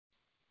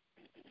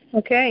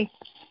Okay,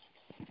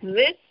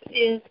 this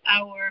is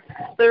our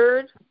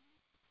third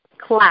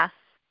class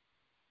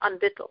on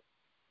Bittul.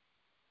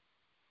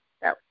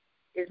 That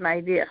is my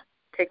idea.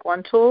 Take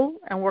one tool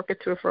and work it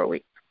through for a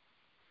week.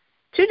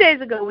 2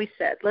 days ago we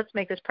said, let's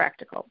make this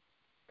practical.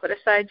 Put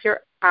aside your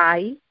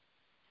I,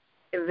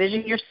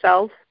 envision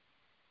yourself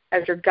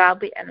as your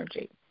godly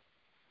energy.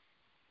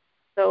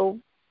 So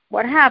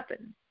what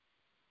happened?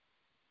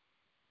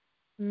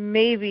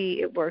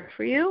 Maybe it worked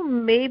for you.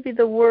 Maybe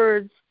the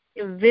words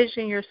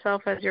envision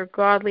yourself as your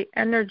godly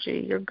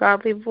energy, your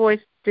godly voice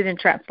didn't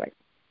translate.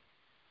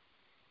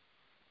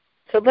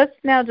 So let's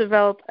now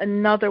develop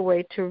another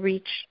way to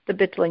reach the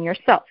Bittul in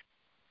yourself.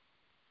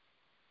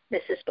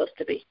 This is supposed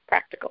to be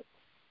practical.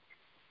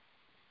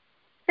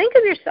 Think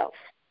of yourself,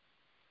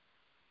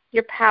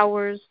 your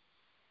powers,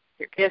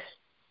 your gifts,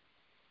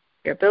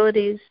 your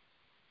abilities,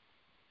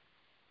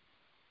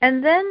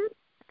 and then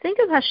think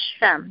of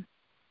Hashem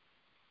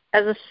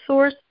as a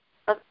source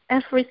of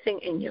everything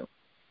in you.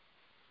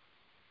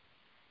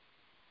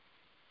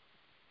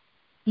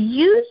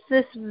 Use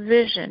this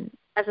vision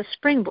as a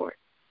springboard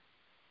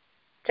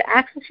to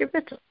access your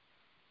Bittul.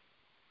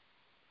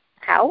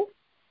 How?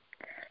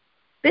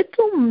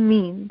 Bittul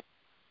means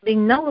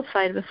being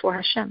nullified before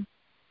Hashem.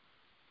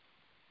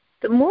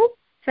 The more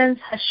we sense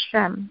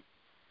Hashem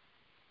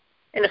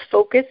in a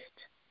focused,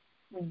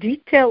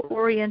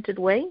 detail-oriented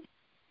way,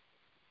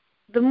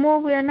 the more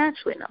we are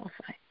naturally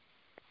nullified.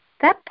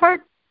 That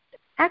part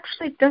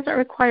actually doesn't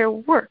require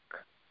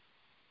work.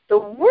 The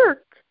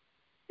work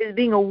is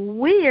being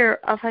aware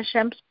of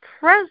Hashem's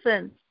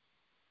presence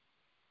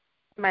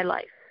in my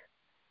life,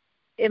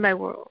 in my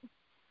world,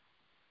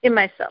 in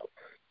myself,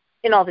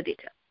 in all the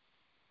details.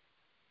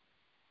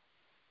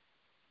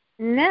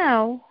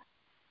 Now,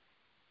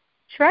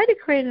 try to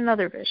create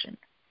another vision.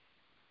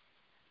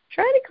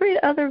 Try to create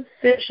other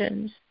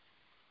visions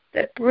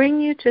that bring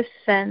you to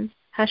sense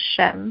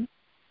Hashem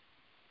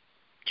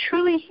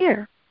truly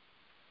here.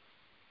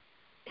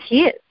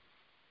 He is.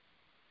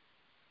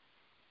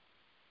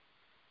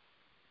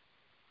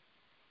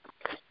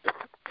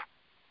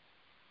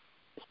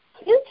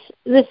 Since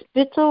this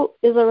Bittul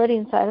is already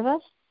inside of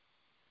us,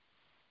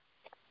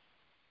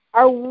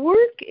 our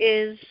work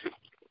is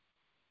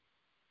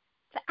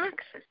to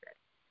access it.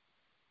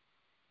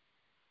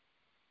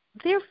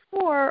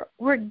 Therefore,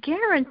 we're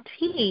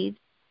guaranteed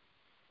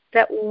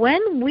that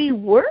when we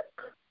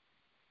work,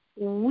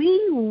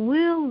 we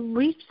will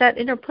reach that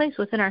inner place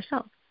within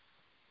ourselves.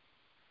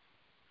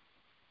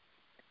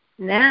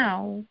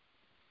 Now,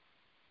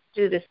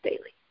 do this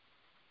daily.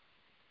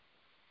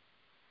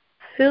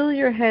 Fill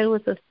your head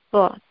with a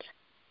thought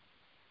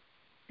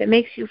that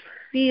makes you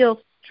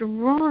feel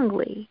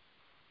strongly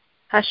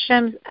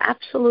Hashem's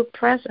absolute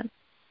presence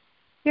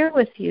here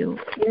with you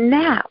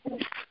now.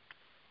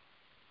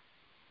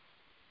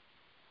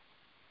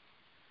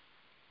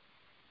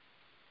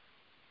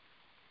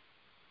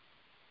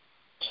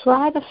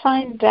 Try to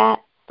find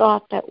that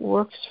thought that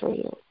works for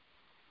you.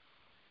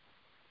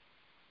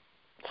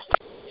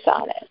 Focus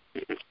on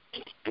it,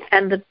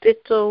 and the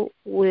Bittul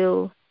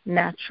will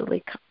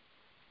naturally come.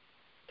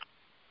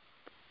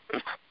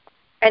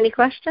 Any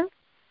questions?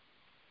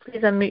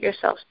 Please unmute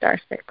yourself, *6.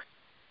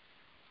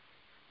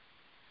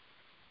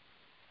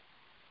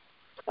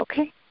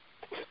 Okay.